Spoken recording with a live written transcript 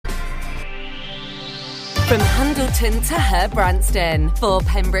From Handleton to Herbranston for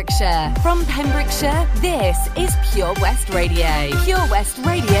Pembrokeshire. From Pembrokeshire, this is Pure West Radio. Pure West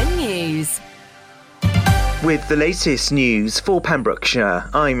Radio News. With the latest news for Pembrokeshire,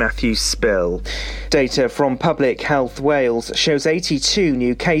 I'm Matthew Spill. Data from Public Health Wales shows 82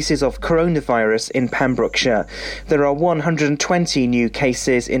 new cases of coronavirus in Pembrokeshire. There are 120 new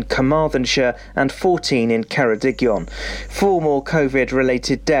cases in Carmarthenshire and 14 in Ceredigion. 4 more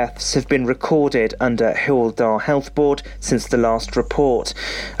COVID-related deaths have been recorded under Hywel Dda Health Board since the last report.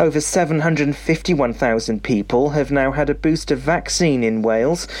 Over 751,000 people have now had a booster vaccine in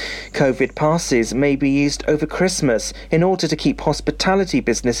Wales. COVID passes may be used over Christmas in order to keep hospitality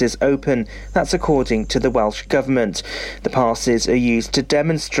businesses open. That's according to the Welsh Government. The passes are used to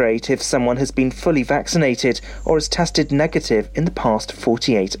demonstrate if someone has been fully vaccinated or has tested negative in the past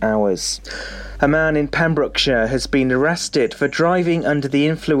 48 hours. A man in Pembrokeshire has been arrested for driving under the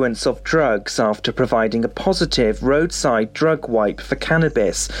influence of drugs after providing a positive roadside drug wipe for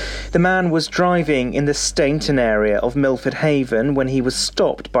cannabis. The man was driving in the Stainton area of Milford Haven when he was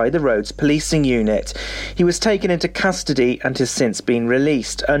stopped by the road's policing unit. He was taken into custody and has since been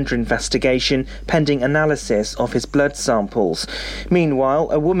released under investigation pending analysis of his blood samples.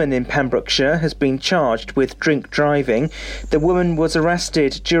 Meanwhile, a woman in Pembrokeshire has been charged with drink driving. The woman was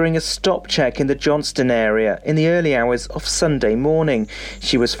arrested during a stop check in the Johnston area in the early hours of Sunday morning.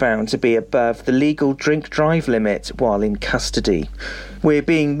 She was found to be above the legal drink drive limit while in custody. We're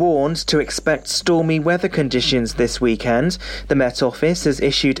being warned to expect stormy weather conditions this weekend. The Met Office has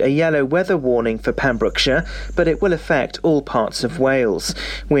issued a yellow weather warning for Pembrokeshire, but it will affect all parts of Wales.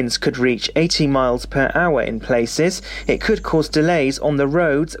 Winds could reach 80 miles per hour in places. It could cause delays on the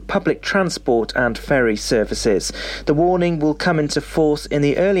roads, public transport and ferry services. The warning will come into force in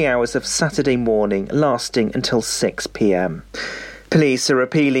the early hours of Saturday morning, lasting until 6 p.m. Police are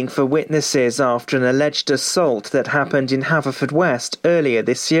appealing for witnesses after an alleged assault that happened in Haverfordwest earlier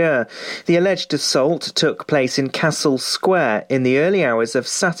this year. The alleged assault took place in Castle Square in the early hours of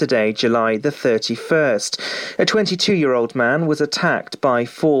Saturday, July the 31st. A 22-year-old man was attacked by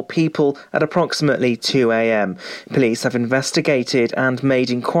 4 people at approximately 2 a.m. Police have investigated and made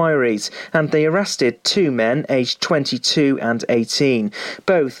inquiries, and they arrested 2 men aged 22 and 18.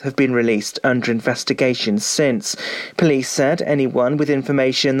 Both have been released under investigation since. Police said anyone with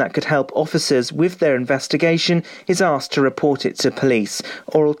information that could help officers with their investigation is asked to report it to police,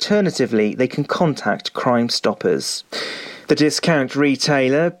 or alternatively they can contact Crime Stoppers. The discount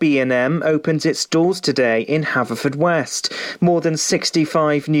retailer B&M opens its doors today in Haverfordwest. More than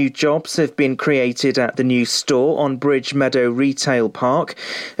 65 new jobs have been created at the new store on Bridge Meadow Retail Park.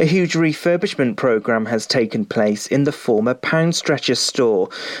 A huge refurbishment programme has taken place in the former Pound Stretcher store.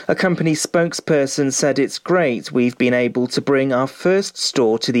 A company spokesperson said it's great we've been able to bring our first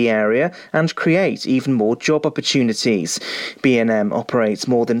store to the area and create even more job opportunities. B&M operates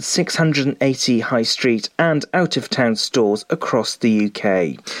more than 680 high street and out-of-town stores across the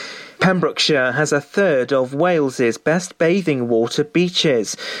UK. Pembrokeshire has a third of Wales's best bathing water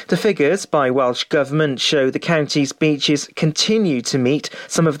beaches. The figures by Welsh Government show the county's beaches continue to meet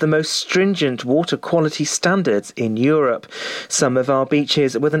some of the most stringent water quality standards in Europe. Some of our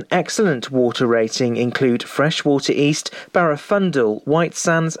beaches with an excellent water rating include Freshwater East, Barafundle, White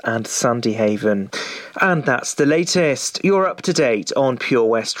Sands and Sandyhaven. And that's the latest. You're up to date on Pure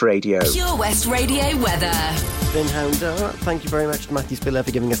West Radio. Pure West Radio weather. Thank you very much to Matthew Spiller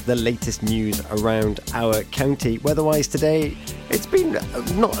for giving us the latest news around our county. Weather-wise today, it's been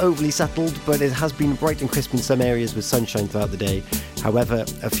not overly settled, but it has been bright and crisp in some areas with sunshine throughout the day. However,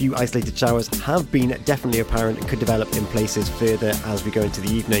 a few isolated showers have been definitely apparent and could develop in places further as we go into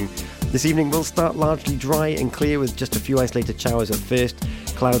the evening. This evening will start largely dry and clear with just a few isolated showers at first.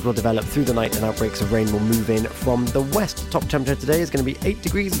 Cloud will develop through the night and outbreaks of rain will move in from the west. Top temperature today is going to be 8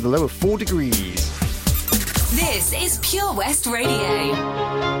 degrees with a low of 4 degrees. This is Pure West Radio.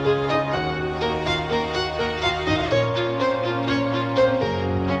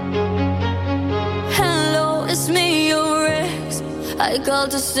 Hello, it's me, your ex. I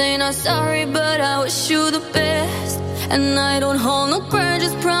called to say not sorry, but I wish you the best. And I don't hold no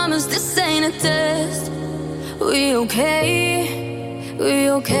grudges, promise this ain't a test. We okay, we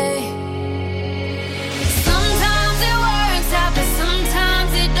okay. Sometimes it works out, but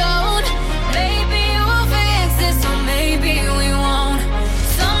sometimes it don't. Maybe we'll fix this, or maybe we won't.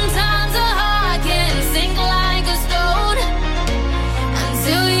 Sometimes a heart can sink like a stone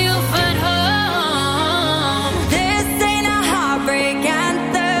until you find home. This ain't a heartbreak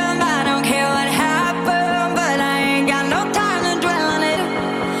anthem. I don't care what happened, but I ain't got no time to dwell on it.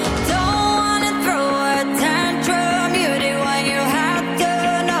 Don't wanna throw a tantrum. You did what you had to.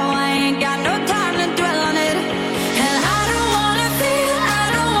 No, I ain't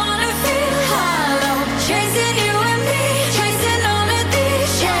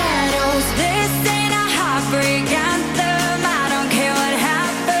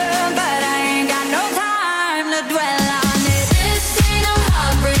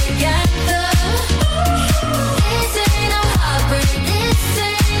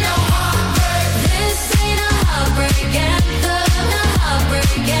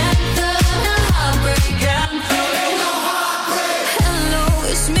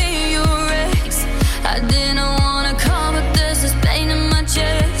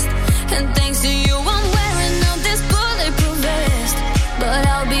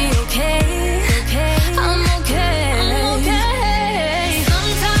I'll be okay. I'm okay.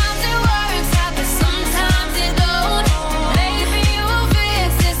 Sometimes it works out, but sometimes it don't. Maybe we'll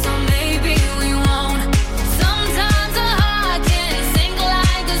fix this, or maybe we won't. Sometimes a heart can sink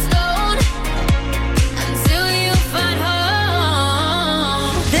like a stone until you find home.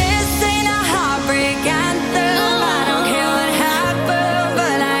 This ain't a heartbreak anthem. I don't care what happened,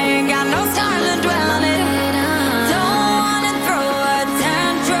 but I ain't got no time to dwell on it. Don't wanna throw a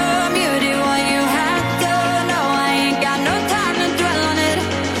tantrum. You did what you had to. No, I ain't got no time to dwell on it.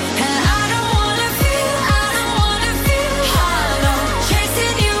 And I don't wanna feel hollow.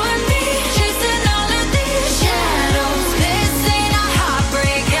 Chasing you and me, chasing all of these shadows. This ain't a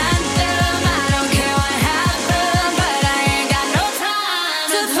heartbreak anthem. I don't care what happened, but I ain't got no time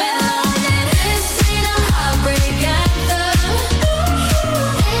to dwell on it. This ain't a heartbreak anthem.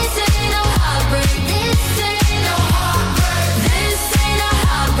 This ain't no heartbreak. This ain't no heartbreak. This ain't a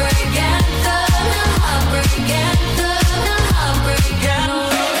heartbreak anthem. Heartbreak anthem. Heartbreak anthem.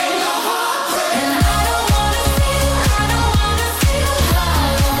 And I don't wanna feel hollow.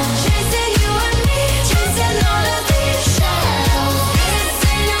 Chasing you and me, chasing all of these shadows. This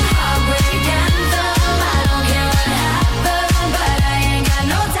ain't a heartbreak anthem. I don't care what happened, but I ain't got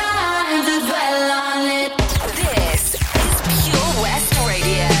no time to dwell on it. This is Pure West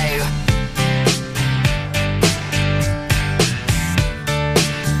Radio.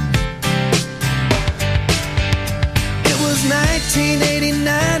 It was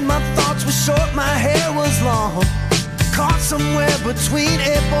 1989, my thoughts were short, my hair was long. Caught somewhere between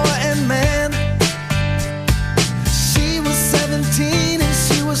a boy and man. She was 17 and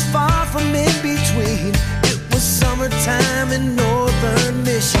she was far from in between. It was summertime in northern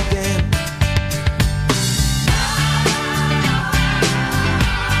Michigan.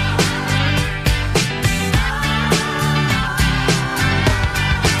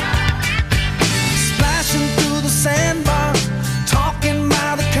 Splashing through the sandbar, talking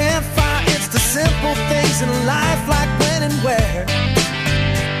by the campfire. It's the simple things in life, like when and where.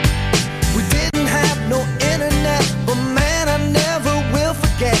 We didn't have no internet, but man, I never will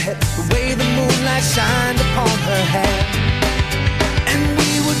forget the way the moonlight shined upon her hair. And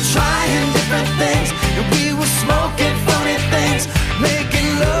we were trying different things, and we were smoking funny things, making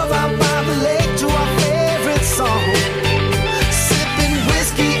love out by the lake to our favorite song. Sipping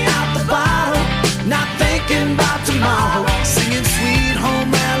whiskey out the bottle, not thinking about tomorrow. Singing Sweet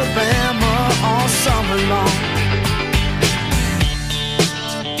Home Alabama all summer long.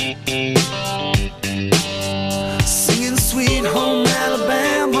 Singing Sweet Home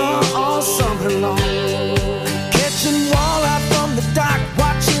Alabama all summer long. Catching walleye from the dock,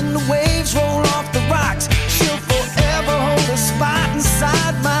 watching the waves roll off the rocks. She'll forever hold a spot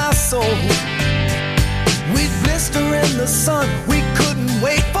inside my soul. We'd blister in the sun, we couldn't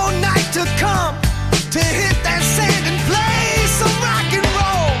wait for night to come to hit that sand and play some rock and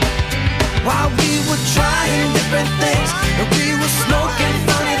roll. While we were trying different things, and we were smoking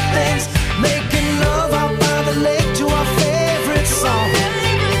funny things, making love out by the lake to our favorite song.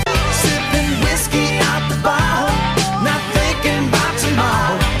 Sipping whiskey out the bottle, not thinking about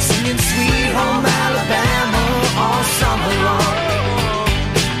tomorrow. Singing Sweet Home Alabama all summer long.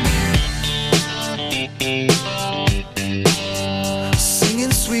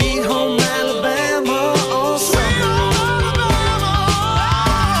 Singing Sweet Home Alabama all summer long.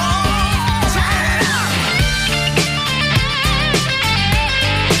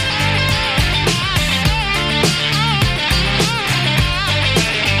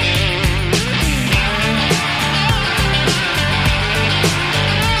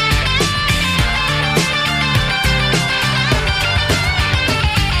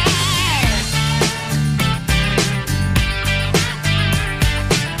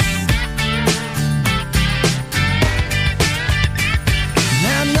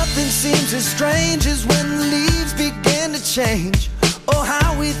 Now nothing seems as strange as when the leaves begin to change. Oh,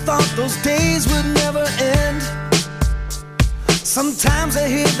 how we thought those days would never end. Sometimes I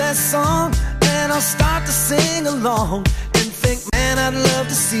hear that song and I'll start to sing along and think, man, I'd love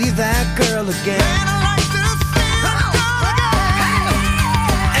to see that girl again. Man, I'd like to see that girl again.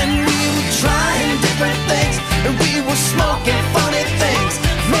 And we were trying different things, and we were smoking funny things,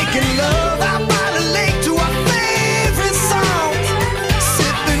 making love out by the lake to our favorite songs.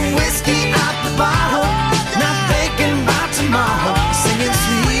 Sipping whiskey out the bottle, not thinking about tomorrow. Singing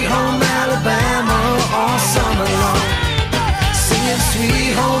Sweet Home Alabama all summer long. Singing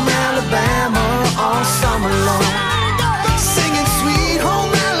Sweet Home Alabama all summer long. Singing Sweet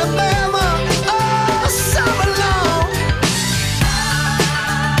Home Alabama all summer long.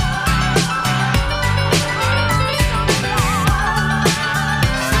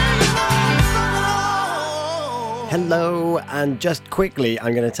 Hello, and just quickly,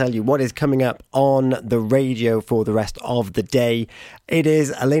 I'm going to tell you what is coming up on the radio for the rest of the day. It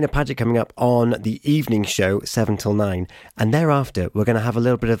is Elena Padgett coming up on the evening show, 7 till 9. And thereafter, we're going to have a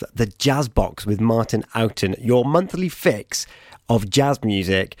little bit of the Jazz Box with Martin Outen, your monthly fix of jazz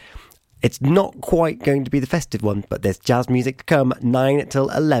music. It's not quite going to be the festive one, but there's jazz music to come 9 till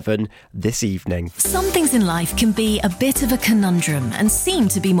 11 this evening. Some things in life can be a bit of a conundrum and seem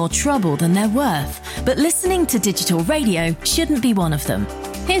to be more trouble than they're worth. But listening to digital radio shouldn't be one of them.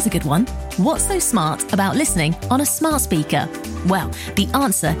 Here's a good one. What's so smart about listening on a smart speaker? Well, the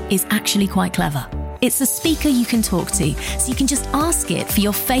answer is actually quite clever. It's a speaker you can talk to, so you can just ask it for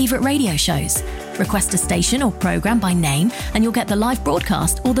your favourite radio shows. Request a station or programme by name and you'll get the live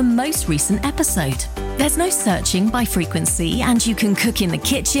broadcast or the most recent episode. There's no searching by frequency and you can cook in the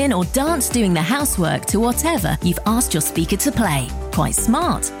kitchen or dance doing the housework to whatever you've asked your speaker to play. Quite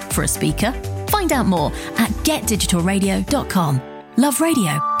smart for a speaker. Find out more at getdigitalradio.com. Love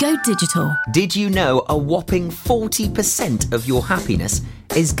radio. Go digital. Did you know a whopping 40% of your happiness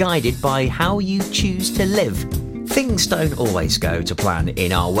is guided by how you choose to live? Things don't always go to plan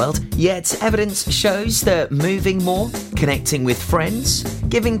in our world, yet evidence shows that moving more, connecting with friends,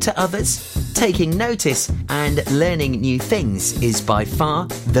 giving to others, taking notice and learning new things is by far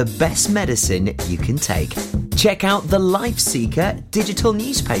the best medicine you can take. Check out the LifeSeeker digital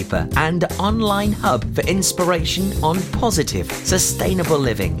newspaper and online hub for inspiration on positive, sustainable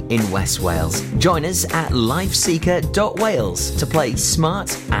living in West Wales. Join us at lifeseeker.wales to play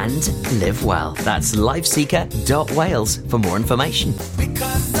smart and live well. That's lifeseeker.wales for more information.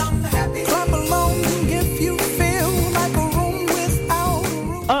 Because I'm happy. Clap along if you feel like a room without a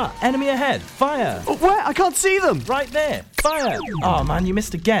roof. Ah, enemy ahead. Fire. Oh, where? I can't see them. Right there. Fire. Oh, man, you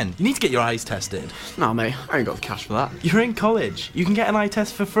missed again. You need to get your eyes tested. Nah, mate, I ain't got the cash for that. You're in college. You can get an eye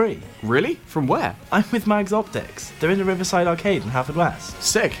test for free. Really? From where? I'm with Mags Optics. They're in the Riverside Arcade in Haverfordwest.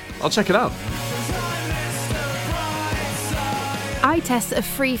 Sick. I'll check it out. Eye tests are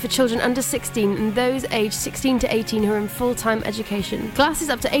free for children under 16 and those aged 16 to 18 who are in full-time education. Glasses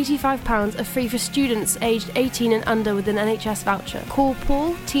up to £85 are free for students aged 18 and under with an NHS voucher. Call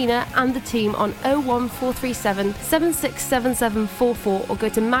Paul, Tina and the team on 01437 767744 or go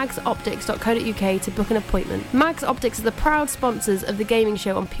to magsoptics.co.uk to book an appointment. Mags Optics are the proud sponsors of the gaming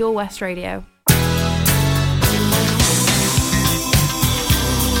show on Pure West Radio.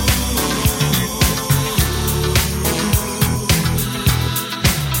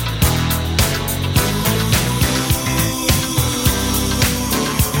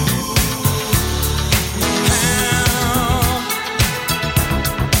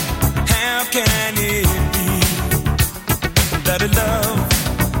 That a love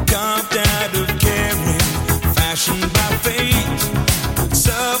carved out of caring, fashioned by fate, would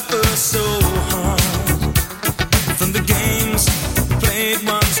suffer so hard from the games played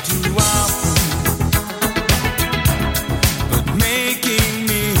once too often. But making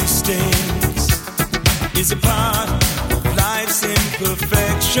mistakes is a part of life's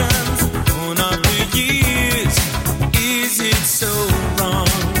imperfections. Born of the years, is it so wrong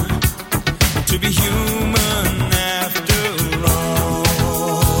to be human?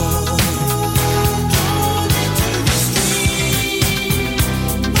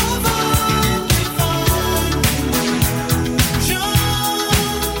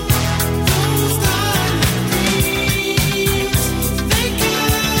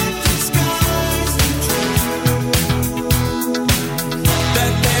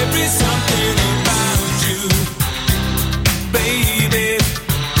 Something about you, baby,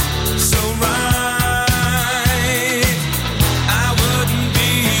 so right.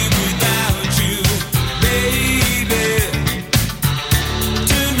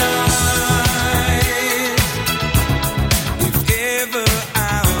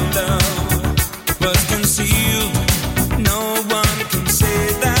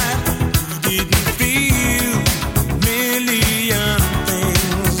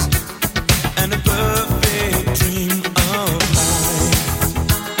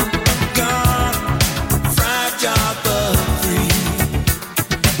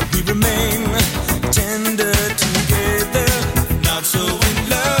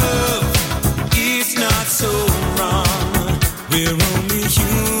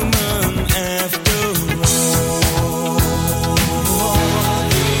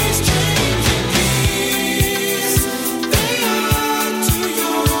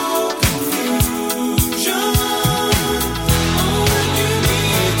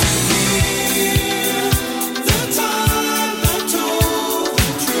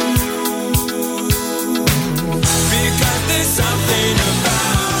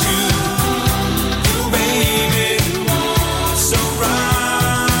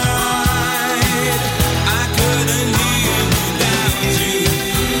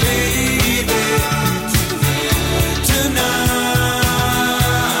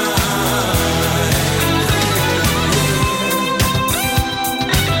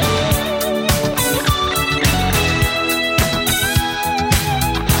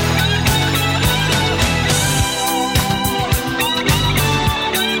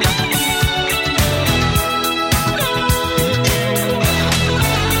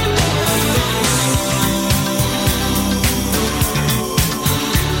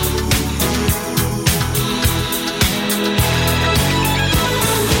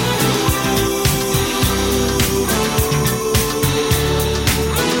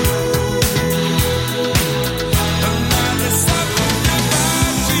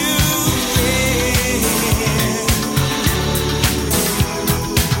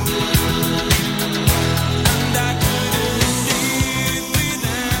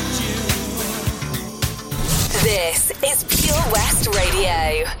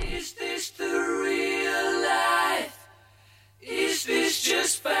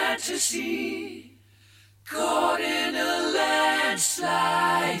 fantasy. Caught in a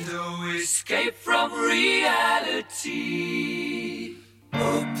landslide, no escape from reality.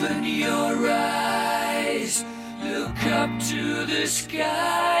 Open your eyes, look up to the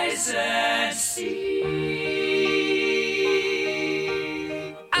skies and see.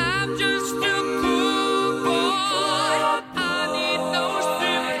 I'm just a poor boy, I need no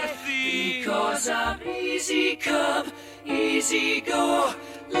sympathy. Because I'm easy come, easy go,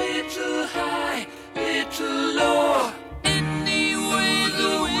 little high, little low. Any way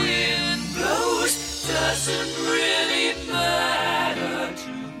the wind blows doesn't really matter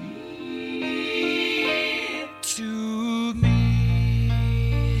to me. To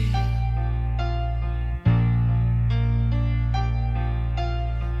me.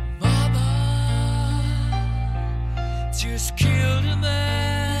 Mama just killed a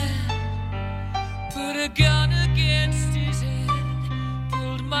man, put a gun against his head,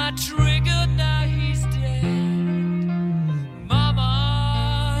 pulled my trigger, now he's dead. Mama,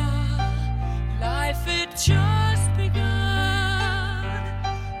 life had just begun,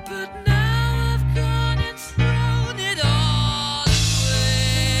 but now I've gone and thrown it all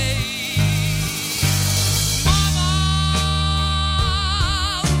away. Mama,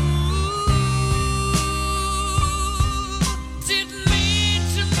 didn't mean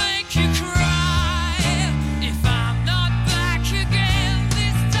to make you cry. If I'm not back again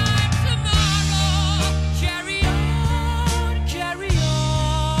this time tomorrow, carry on,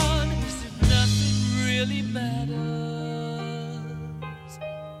 as if nothing really matters.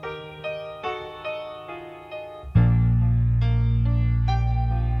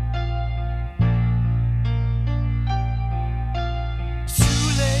 Too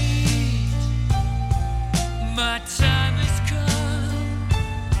late, my time has come.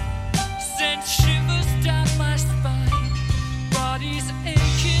 Sent shivers down my spine, body's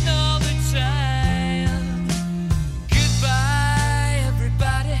aching all the time. Goodbye,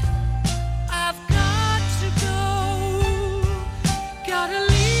 everybody, I've got to go. Gotta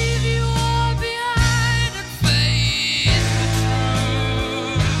leave you all behind and face the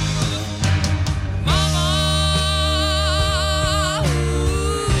truth. Mama,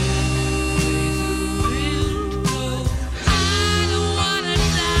 I don't wanna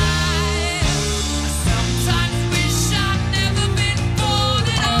die. I sometimes wish I'd never been born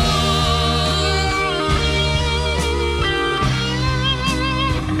at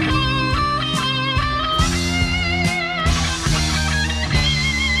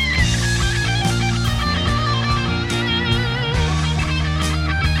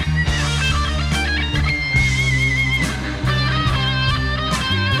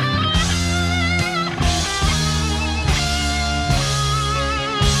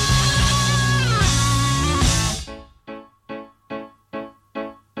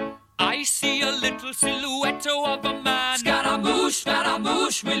I see a little silhouette of a man.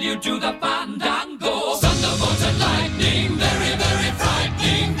 Scaramouche, will you do the fandango? Thunderbolt and lightning, very, very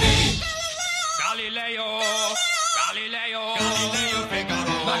frightening me. Galileo,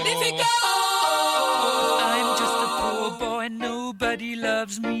 Figaro, Magnifico! I'm just a poor boy, nobody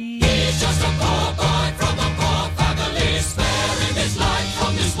loves me. He's just a poor boy from a poor family, sparing his life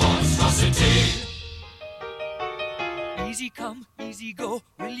from this monstrosity. Easy come, easy go,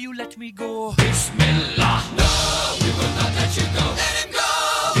 will you let me go? Bismillah, no, we will not let you go. Let him go!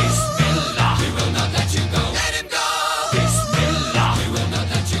 Bismillah, we will not let you go. Let him go! Bismillah, we will not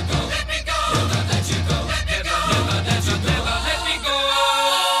let you go. Let me go! We'll not let you go. Let me go! Never let you go. Never let me go.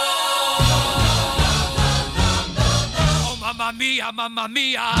 Oh, mamma mia, mamma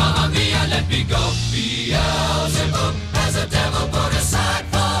mia. Mamma mia, let me go. Beelzebub has a devil put aside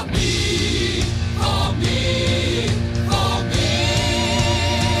for me. For me. For me.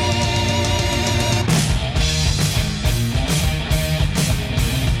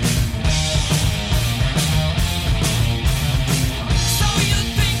 So you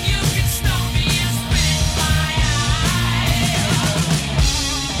think you can stop me and spit my eye?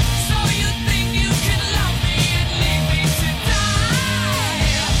 So you think you can love me and leave me to die?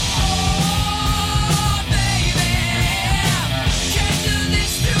 Oh, baby, can't do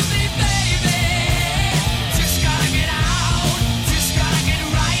this to me, baby. Just gotta get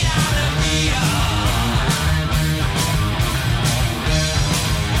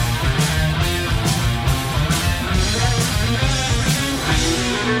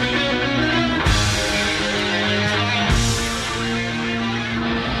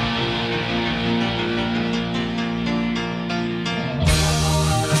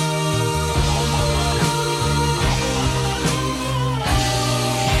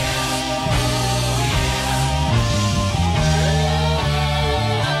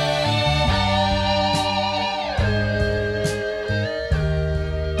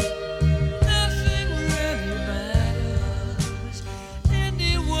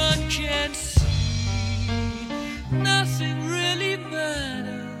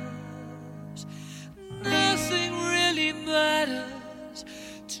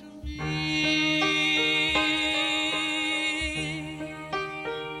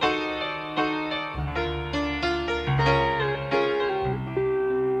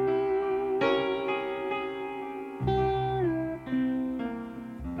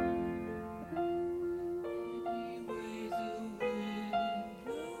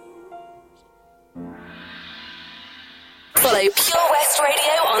Follow Pure West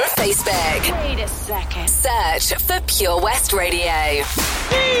Radio on Facebook. Wait a second. Search for Pure West Radio.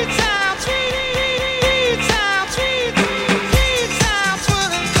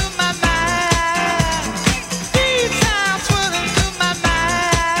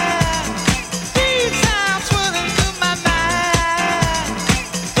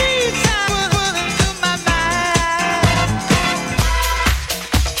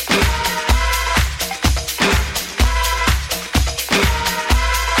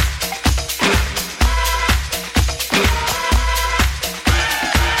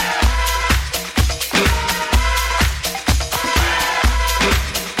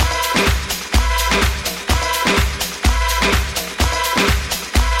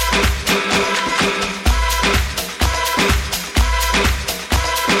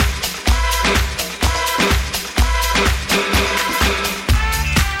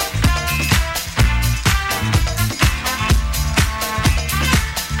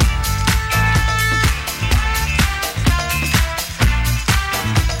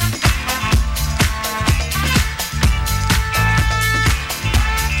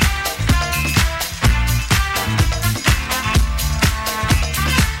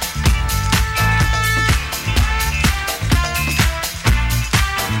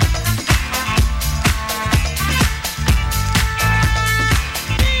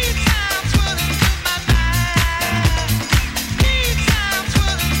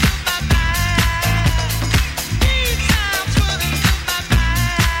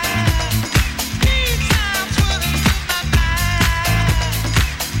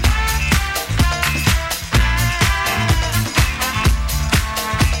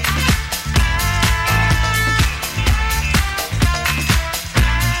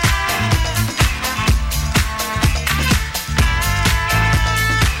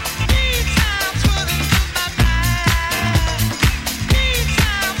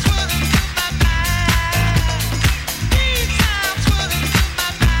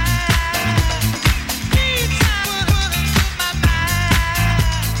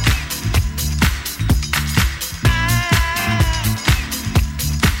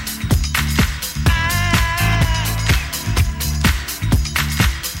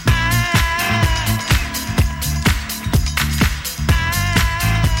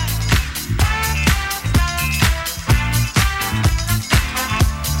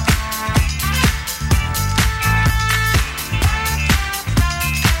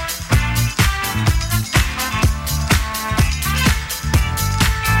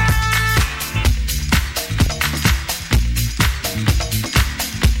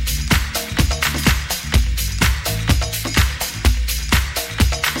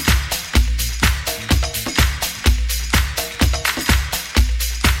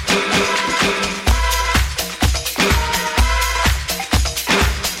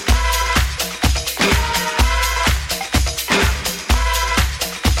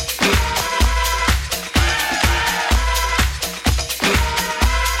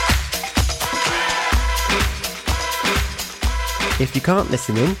 If you can't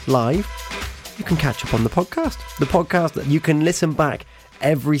listen in live, you can catch up on the podcast. The podcast that you can listen back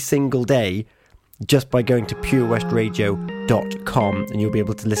every single day just by going to purewestradio.com, and you'll be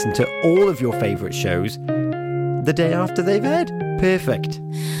able to listen to all of your favourite shows the day after they've aired. Perfect.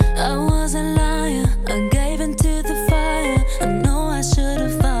 I was a liar, I gave into the fire. I know I should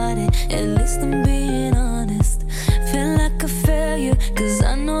have fought it, at least I'm being honest. Feel like a failure, cause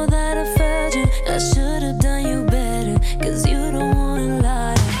I know that I failed you. I should have done you better, cause you don't wanna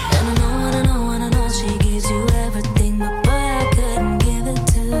lie. And I know she gives you everything, but boy, I couldn't give it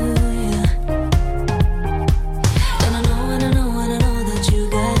to you. And I know that you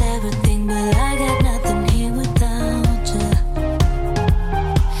got everything, but I got nothing here without you.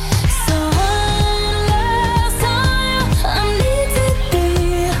 So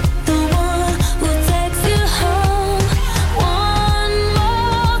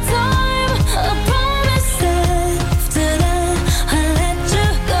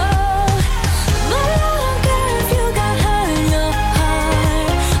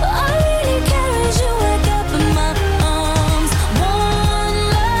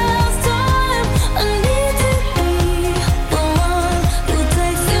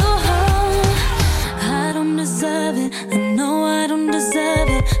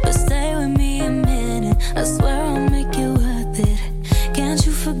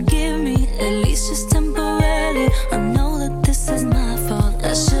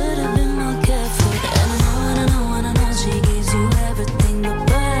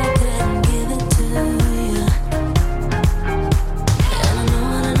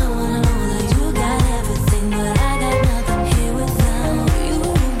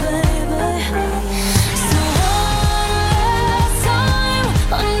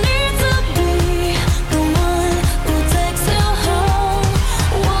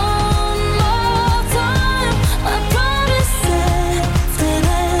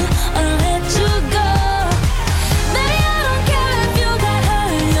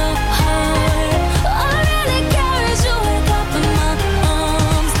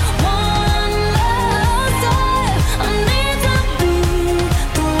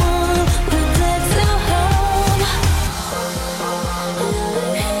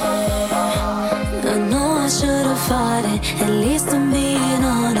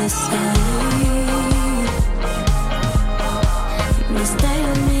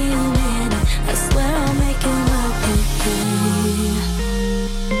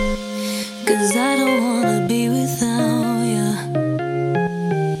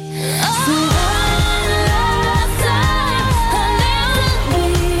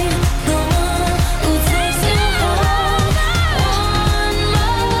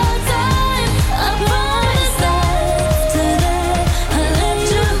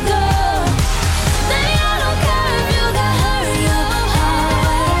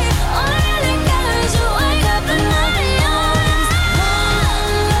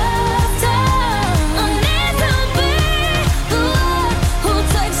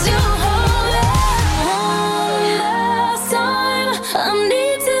I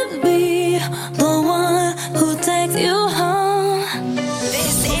need to be the one who takes you home.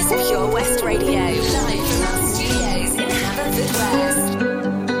 This is Pure West Radio, live from our studios in Haverfordwest.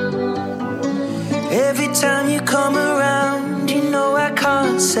 Every time you come around, you know I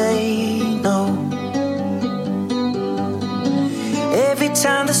can't say no. Every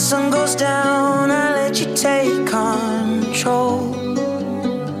time the sun goes down, I let you take control.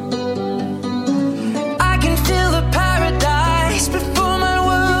 I can feel the paradise before my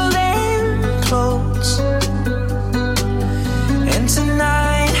world implodes. And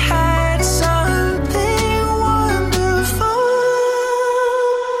tonight had something wonderful.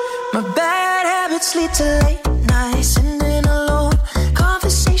 My bad habits lead to late nights and in alone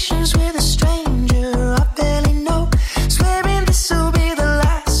conversations with a stranger I barely know. Swearing this will be the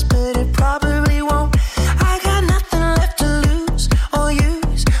last, but it probably won't. I got nothing left to lose or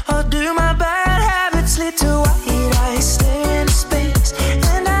use or do. My bad habits lead to white eyes staring into space,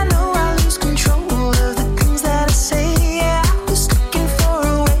 and I know I lose control of the things that I say. Yeah, I was looking for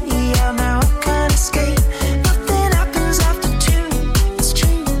a way out, now I can't escape. Nothing happens after two. It's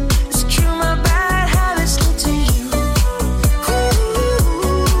true, it's true. My bad habits lead to you.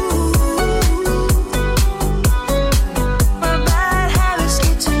 My bad habits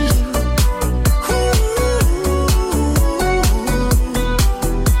lead to you.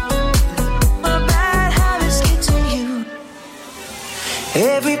 My bad habits lead to you.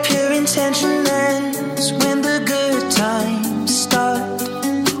 Every pure intention ends when the good times start.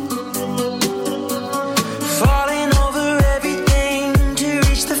 Falling over everything to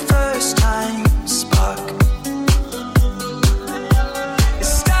reach the first time spark. It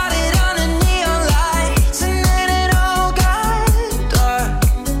started under neon lights and then it all got dark.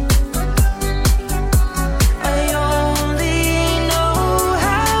 I only know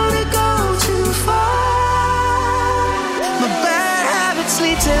how to go too far. My bad habits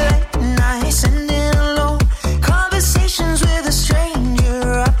lead to late nights and in alone conversations with a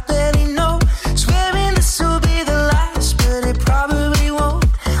stranger I barely know. Swearing this will be the last, but it probably won't.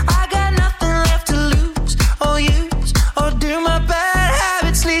 I got nothing left to lose or use or do. My bad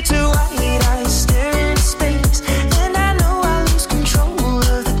habits lead to white eyes staring into space, and I know I lose control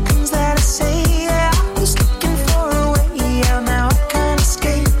of the things that I say. Yeah, I was looking for a way out, now I can't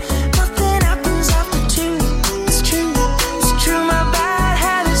escape. Nothing happens after two. It's true, it's true. My bad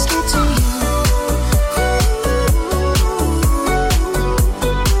habits lead to you.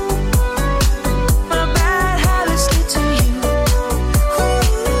 My bad habits lead to you.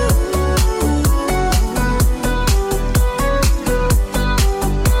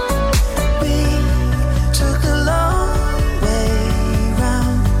 We took a long way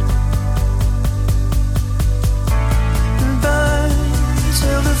round and burned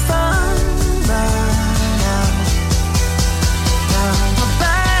till the fun ran out. Now my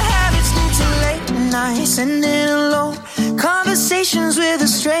bad habits lead to late nights and in alone conversations with a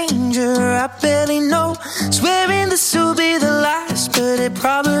stranger I barely know. Swearing this will be the last, but it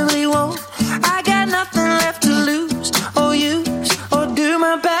probably won't. I got nothing left to lose or use or do.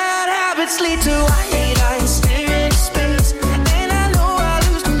 My bad habits lead to white eyes staring into space, and I know I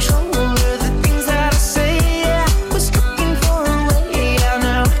lose control of the things that I say. Yeah, I was looking for a way out,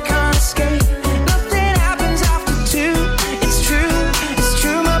 now I can't escape. Nothing happens after two. It's true, it's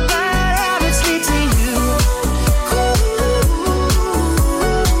true. My bad habits lead to you.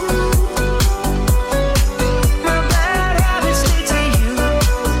 My bad habits lead to you.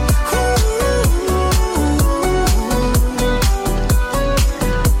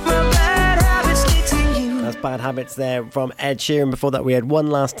 My bad habits lead to you. That's Bad Habits there from Ed Sheeran. Before that, we had One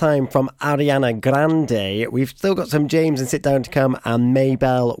Last Time from Ariana Grande. We've still got some James and Sit Down to come, and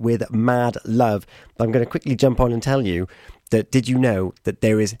Maybell with Mad Love. But I'm going to quickly jump on and tell you that did you know that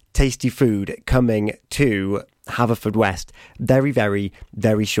there is tasty food coming to Haverfordwest very, very,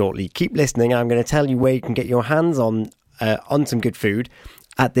 very shortly? Keep listening. I'm going to tell you where you can get your hands on some good food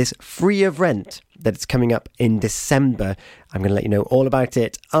at this free of rent that's coming up in December. I'm going to let you know all about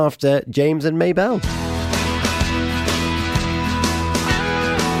it after James and Maybell.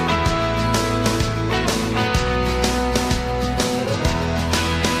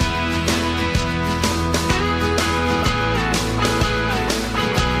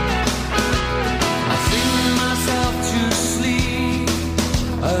 Singing myself to sleep,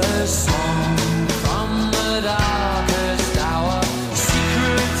 a song from the darkest hour,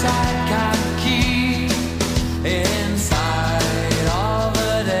 secret I can keep inside of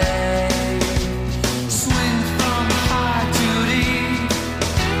a day.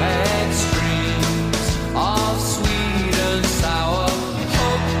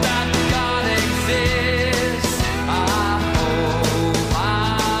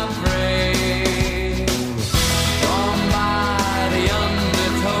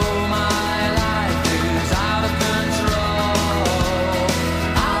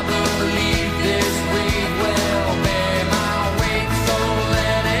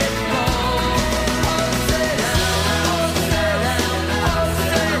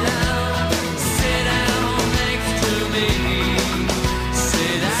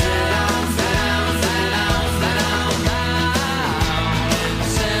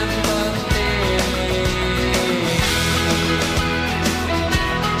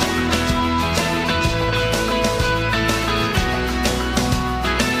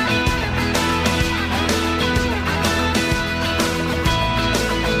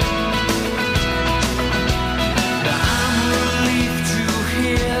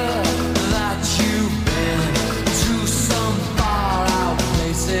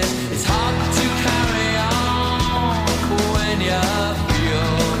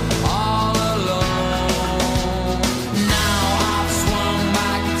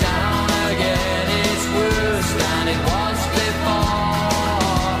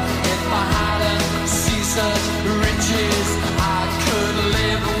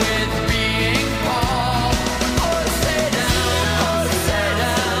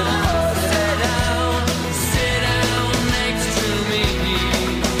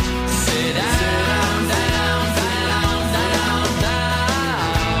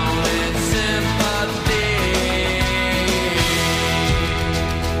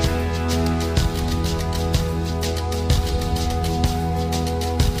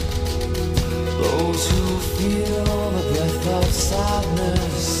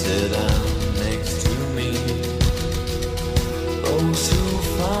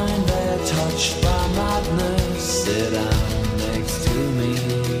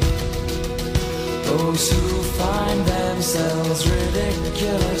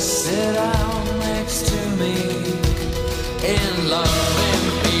 ridiculous. Sit down next to me. In love and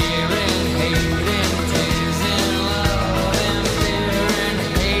fear and hate and tears. In love and fear and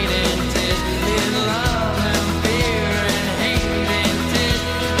hate and tears. In love and fear and hate and tears.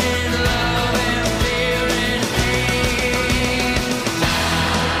 In love and fear and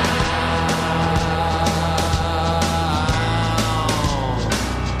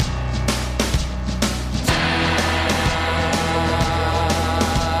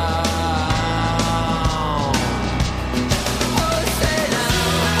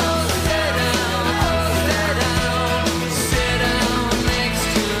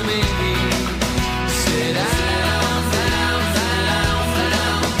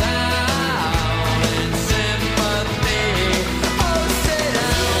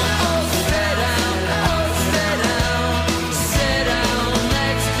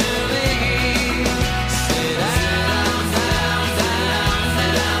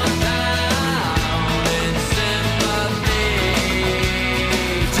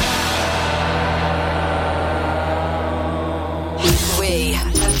We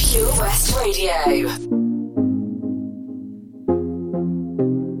are Pure West Radio.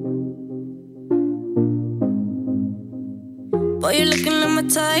 Boy, you're looking like my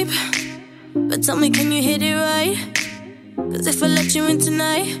type, but tell me, can you hit it right? Cause if I let you in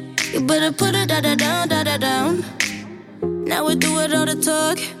tonight, you better put it down. Now we do it all the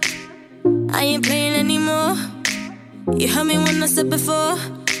talk, I ain't playing anymore. You heard me when I said before,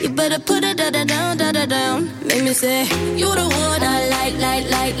 you better put it down. Make me say, you the one I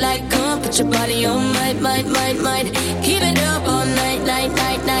like. Come put your body on might. Keep it up all night.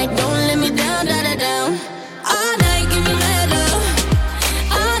 Don't let me down. All night, give me mad love.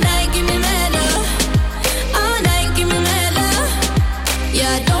 All night, give me mad love. All night, give me mad love.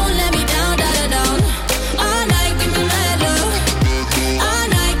 Yeah, don't let me down. All night, give me mad love. All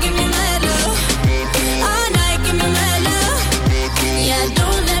night, give me mad love. All night, give me mad love. Yeah,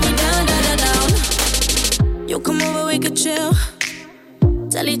 don't let me down. You come over, we could chill.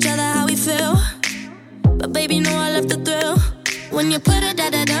 Tell each other how we feel. But baby, know I love the thrill. When you put it down.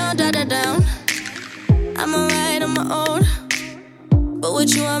 I'm alright on my own, but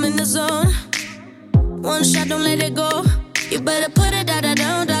with you I'm in the zone. One shot, don't let it go. You better put it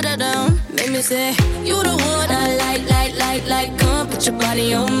down. Make me say, you the one I like. Come put your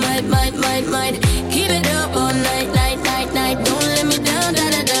body on might. Keep it up all night. Don't let me down.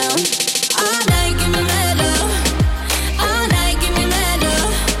 All night, give me mad love. All night, give me mad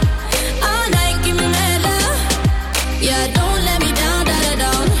love. All night, give me mad love. Yeah, don't let me down.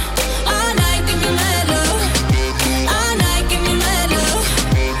 All night, give me mad love. All night, give me mad love.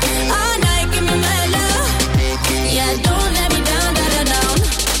 All night, give me mad love. Yeah, don't let me down.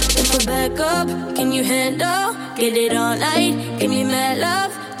 If I back up, can you handle? Get it all night, give me mad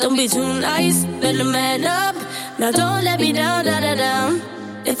love. Don't be too nice, better man up. Now don't let me down.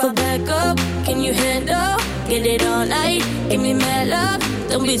 If I back up, can you handle? Get it all night, give me mad love.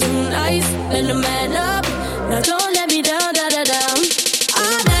 Don't be too nice, better man up. Now don't let me down.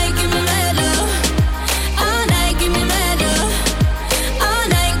 All night, give me mad love. All night, give me mad love. All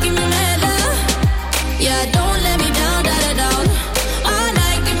night, give me mad love. Yeah, don't let me down. All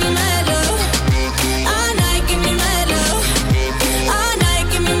night, give me mad love. All night, give me mad love. All night,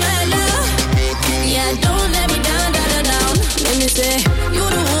 give me mad love. Yeah, don't let me down. Let me say, you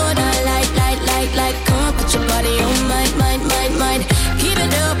the one I like. Come put your body on might. Keep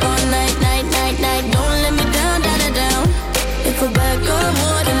it up all night. Don't let me down. If I back up,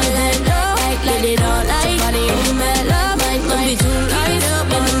 what in your head up? Let it all night. Body on mad love. Don't be too nice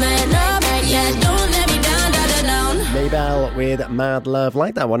up in the man up. Yeah, don't let me down. Maybell with Mad Love.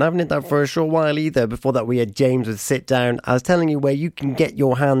 Like that one. I haven't had that for a short while either. Before that, we had James with Sit Down. I was telling you where you can get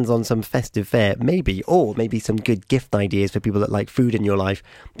your hands on some festive fare, maybe, or maybe some good gift ideas for people that like food in your life,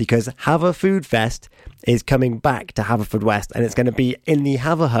 because Have a Food Fest is coming back to Haverfordwest, and it's going to be in the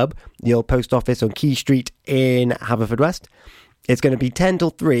Haverhub, the old post office on Key Street in Haverfordwest. It's going to be 10 till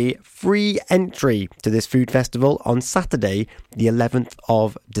 3, free entry to this food festival on Saturday, the 11th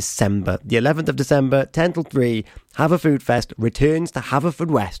of December. The 11th of December, 10 till 3, Have a Food Fest returns to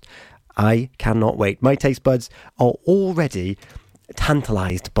Haverfordwest. I cannot wait. My taste buds are already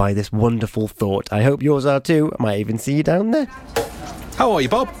tantalised by this wonderful thought. I hope yours are too. I might even see you down there. How are you,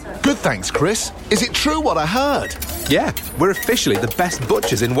 Bob? Good, thanks, Chris. Is it true what I heard? Yeah, we're officially the best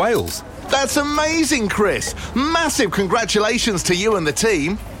butchers in Wales. That's amazing, Chris. Massive congratulations to you and the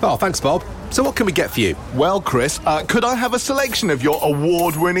team. Oh, thanks, Bob. So what can we get for you? Well, Chris, could I have a selection of your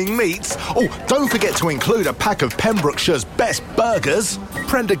award-winning meats? Oh, don't forget to include a pack of Pembrokeshire's best burgers.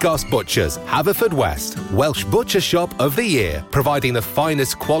 Prendergast Butchers, Haverfordwest, Welsh Butcher Shop of the Year, providing the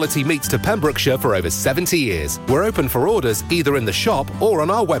finest quality meats to Pembrokeshire for over 70 years. We're open for orders either in the shop or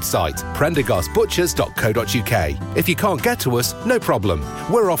on our website, prendergastbutchers.co.uk. If you can't get to us, no problem.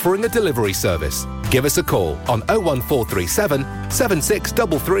 We're offering a delivery service. Give us a call on 01437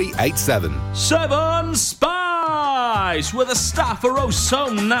 763387. Seven Spice, where the staff are oh so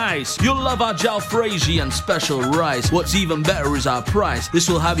nice. You'll love our jalfrezi and special rice. What's even better is our price. This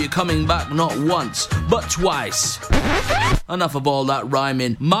will have you coming back not once, but twice. Enough of all that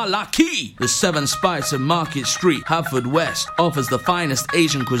rhyming. Malaki! The Seven Spice of Market Street, Haverfordwest, offers the finest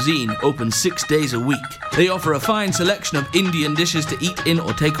Asian cuisine, open 6 days a week. They offer a fine selection of Indian dishes to eat in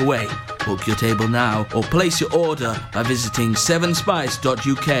or take away. Book your table now or place your order by visiting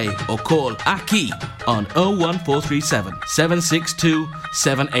sevenspice.uk or call Aki on 01437 762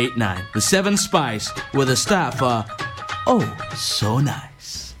 789. The Seven Spice, where the staff are oh so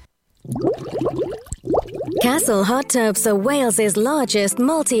nice. Castle Hot Tubs are Wales's largest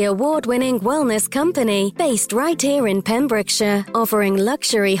multi-award-winning wellness company, based right here in Pembrokeshire, offering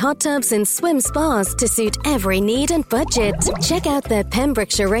luxury hot tubs and swim spas to suit every need and budget. Check out their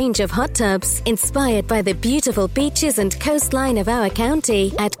Pembrokeshire range of hot tubs, inspired by the beautiful beaches and coastline of our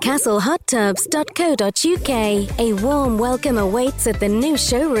county, at castlehottubs.co.uk. A warm welcome awaits at the new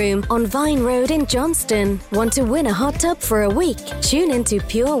showroom on Vine Road in Johnston. Want to win a hot tub for a week? Tune into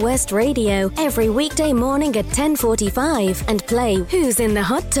Pure West Radio every weekday morning at 10:45 and play Who's in the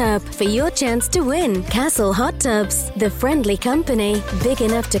Hot Tub for your chance to win. Castle Hot Tubs, the friendly company, big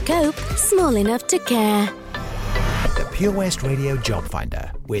enough to cope, small enough to care. The Pure West Radio Job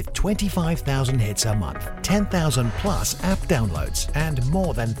Finder, with 25,000 hits a month, 10,000 plus app downloads, and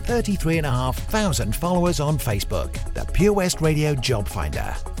more than 33,500 followers on Facebook. The Pure West Radio Job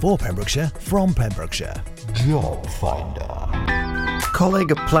Finder, for Pembrokeshire, from Pembrokeshire. Job Finder.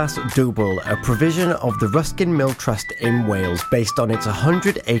 Coleg Plas Dwbl, a provision of the Ruskin Mill Trust in Wales based on its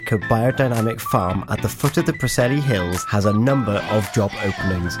 100-acre biodynamic farm at the foot of the Preseli Hills, has a number of job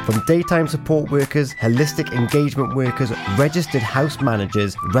openings, from daytime support workers, holistic engagement workers, registered house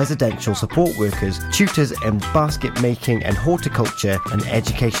managers, residential support workers, tutors in basket making and horticulture, and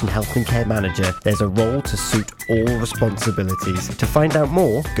education health and care manager. There's a role to suit all responsibilities. To find out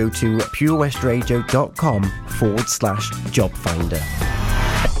more, go to purewestradio.com/job finder.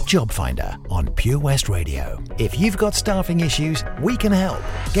 Job Finder on Pure West Radio. If you've got staffing issues, we can help.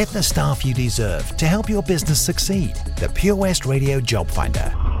 Get the staff you deserve to help your business succeed. The Pure West Radio Job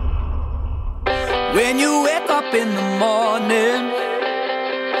Finder. When you wake up in the morning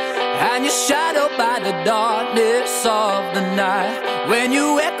and you're shadowed by the darkness of the night. When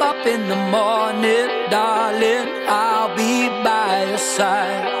you wake up in the morning, darling, I'll be by your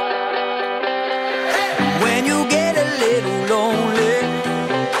side. When you get a little lonely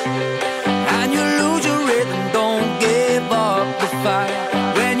and you lose your rhythm, don't give up the fight.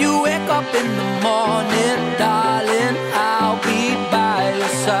 When you wake up in the morning, darling, I'll be by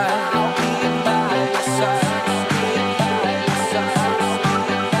your side. I'll be by your side.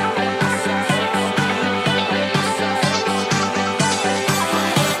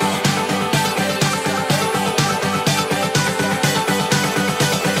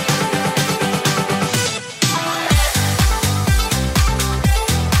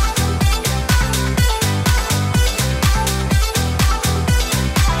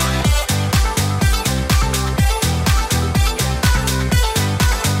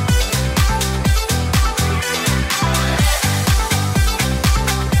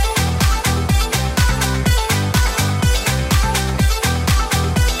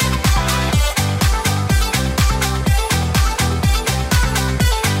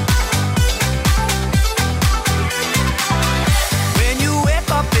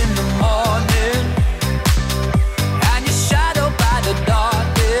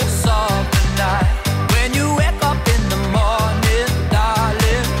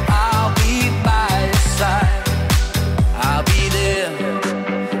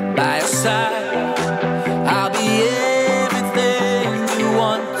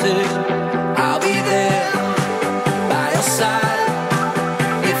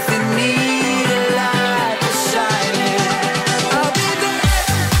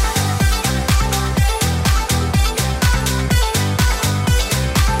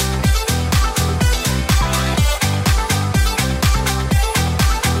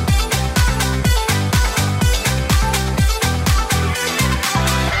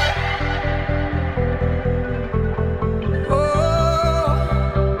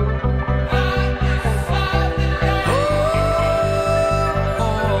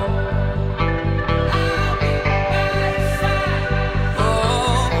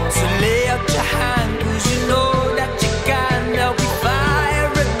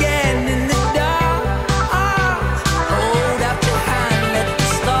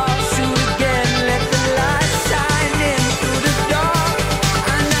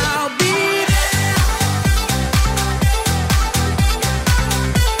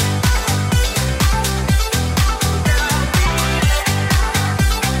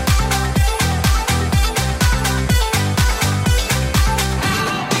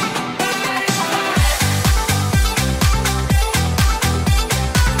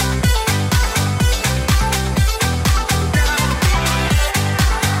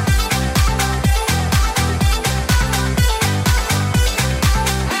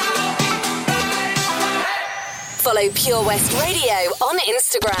 Pure West Radio on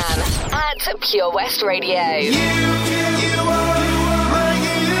Instagram at Pure West Radio. You are my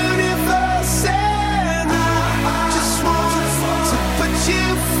universe, and I just want to put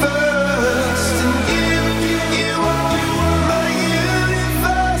you first. And you are my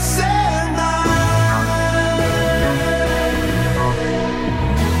universe, and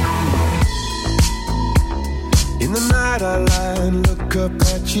in the night I lie and look up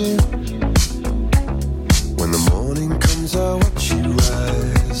at you. When the morning comes I watch you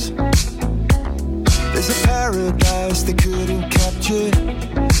rise. There's a paradise they couldn't capture,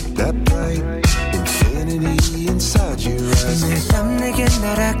 that bright infinity inside your eyes. 내 땀 내게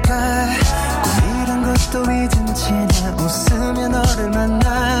날아가 꿈이란 것도 잊은 채 나 웃으며 너를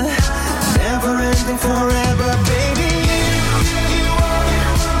만나. Never ending forever baby. You are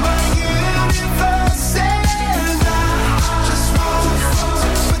my universe, and I just want to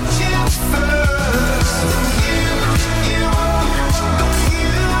put you first. You are my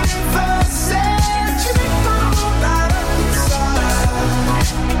universe, and you make my whole light up inside.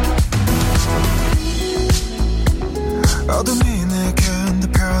 어둠이 내겐 더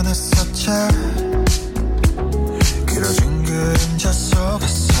변했었지. 길어진 그림자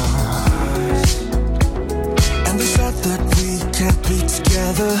속에서. And they said that we can't be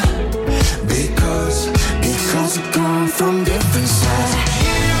together because we've gone from different sides.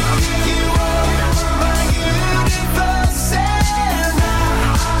 You are my universe, and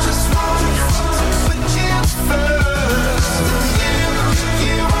I just want to put you first.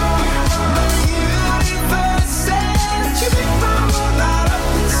 You are my universe, and you make my world light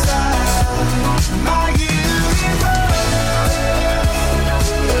up inside. My universe,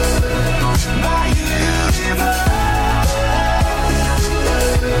 my universe,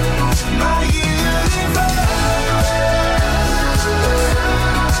 my universe.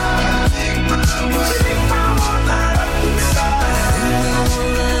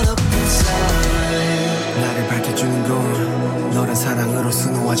 나를 밝혀주는 건 너란 사랑으로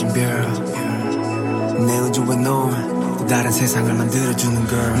수놓아진 별. 내 우주에 넌 다른 세상을 만들어주는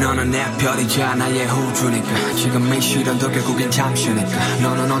걸. 너는 내 별이자 나의 호주니까 지금의 시련도 결국엔 잠시니까.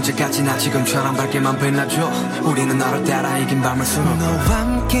 너는 언제까지나 지금처럼 밝게만 빛나줘. 우리는 너를 따라 이긴 밤을 수놓고 너와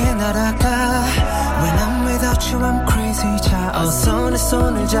함께 날아가. When I'm without you I'm crazy. 자 어서 내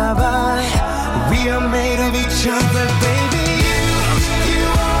손을 잡아. We are made of each other baby. You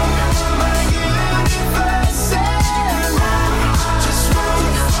are my universe, and I just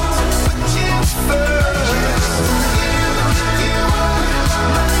want to put you first. You are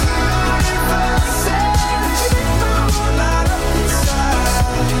my universe, and you make my whole light up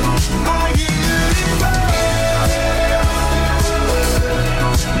inside. My universe,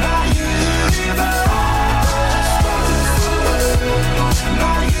 my universe,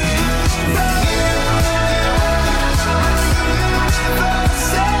 my universe.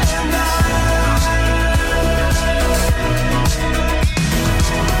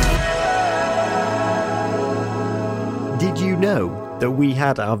 Did you know that we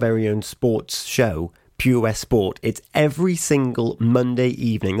had our very own sports show, Pure West Sport? It's every single Monday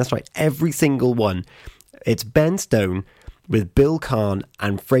evening. That's right, every single one. It's Ben Stone with Bill Kahn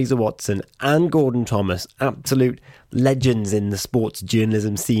and Fraser Watson and Gordon Thomas, absolute legends in the sports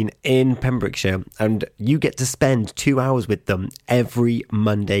journalism scene in Pembrokeshire, and you get to spend 2 hours with them every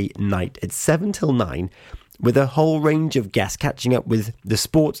Monday night. It's 7 till 9, with a whole range of guests catching up with the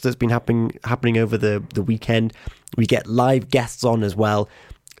sports that's been happening over the weekend. We get live guests on as well.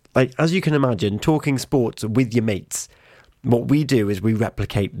 Like, as you can imagine, talking sports with your mates. What we do is we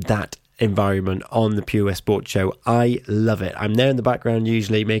replicate that environment on the Pure West Sports Show. I love it. I'm there in the background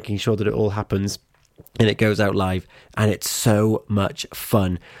usually making sure that it all happens and it goes out live, and it's so much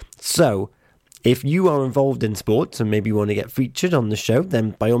fun. So if you are involved in sports and maybe you want to get featured on the show,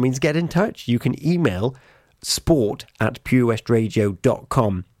 then by all means get in touch. You can email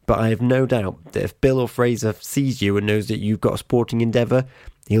sport@purewestradio.com. But I have no doubt that if Bill or Fraser sees you and knows that you've got a sporting endeavour,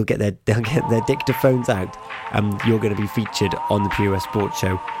 they'll get their dictaphones out and you're going to be featured on the Pure West Sports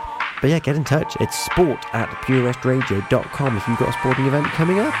Show. But yeah, get in touch. It's sport@purewestradio.com if you've got a sporting event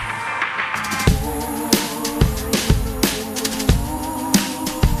coming up.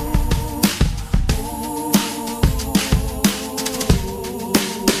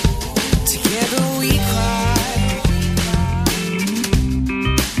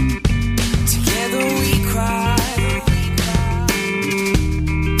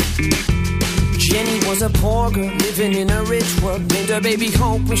 A poor girl living in a rich world, named her baby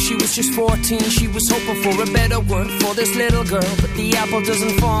Hope when she was just 14. She was hoping for a better world for this little girl, but the apple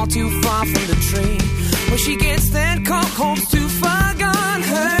doesn't fall too far from the tree. When she gets there, call Hope's too far gone.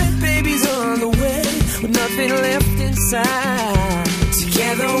 Her baby's on the way. with nothing left inside.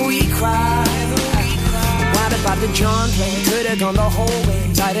 Together we cry. What about the John play? Could've gone the whole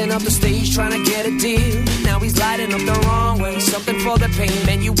way, lighting up the stage trying to get a deal. Now he's lighting up the wrong way, something for the pain.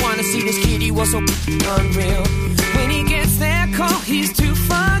 Man, you wanna see this kid, he was so unreal. When he gets there, call, he's too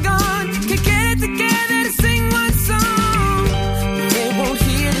far gone. Can't get it together to sing one song. They won't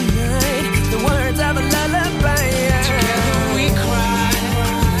hear tonight the words of a lullaby. Together we cry.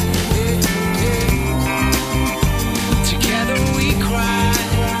 Together we cry.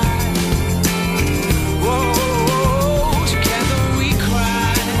 Whoa, together we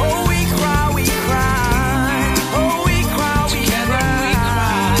cry. Oh, we cry, we cry. Oh, we cry, we together we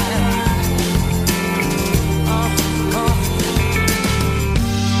cry.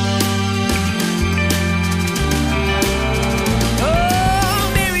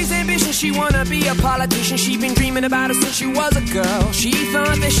 Oh, Mary's ambition, she wanna be a politician. She been dreaming about it since she was a girl. She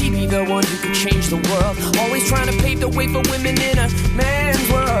thought that she'd be the one who could change the world, always trying to pave the way for women in a man's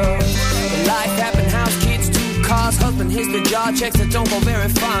world. But life happened, house, kids, 2 cars, husband hits the job, checks that don't go very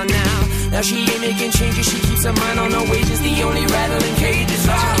far now. Now she ain't making changes, she keeps her mind on her wages. The only rattling cages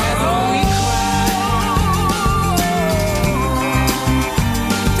are together we cry.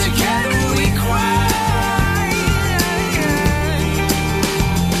 Together we cry.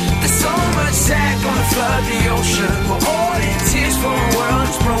 There's so much sad gonna flood the ocean. We're all in tears for a world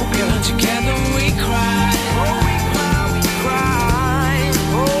that's broken. Together we cry. Oh, we cry, we cry.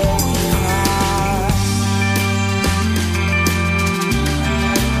 Oh, we cry.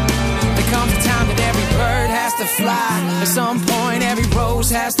 There comes a time that every bird has to fly. At some point, every rose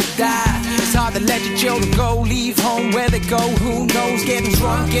has to die. It's hard to let your children go, leave home where they go. Who knows? Getting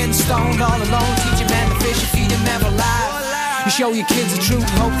drunk, getting stoned all alone. Teach a man to fish and feed him never lie. You show your kids the truth,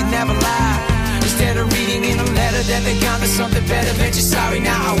 hope they never lie. Instead of reading in a letter that they got to something better, bet you're sorry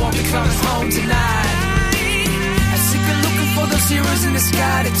now, I won't be coming home tonight. I'm sick of looking for those heroes in the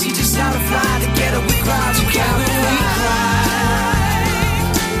sky to teach us how to fly. Together we cry, together we cry.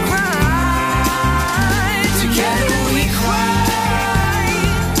 Together we cry.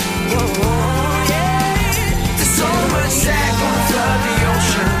 Whoa, yeah. There's so much sad gonna flood the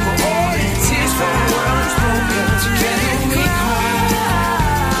ocean. We're all in tears for a world that's broken. Together we cry.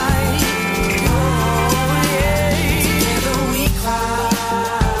 Oh, yeah. Together we cry.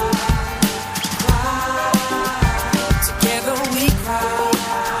 Together we cry.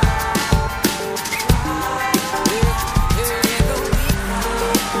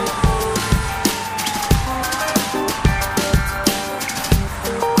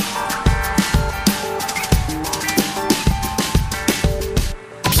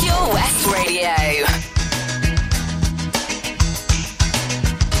 Pure West Radio.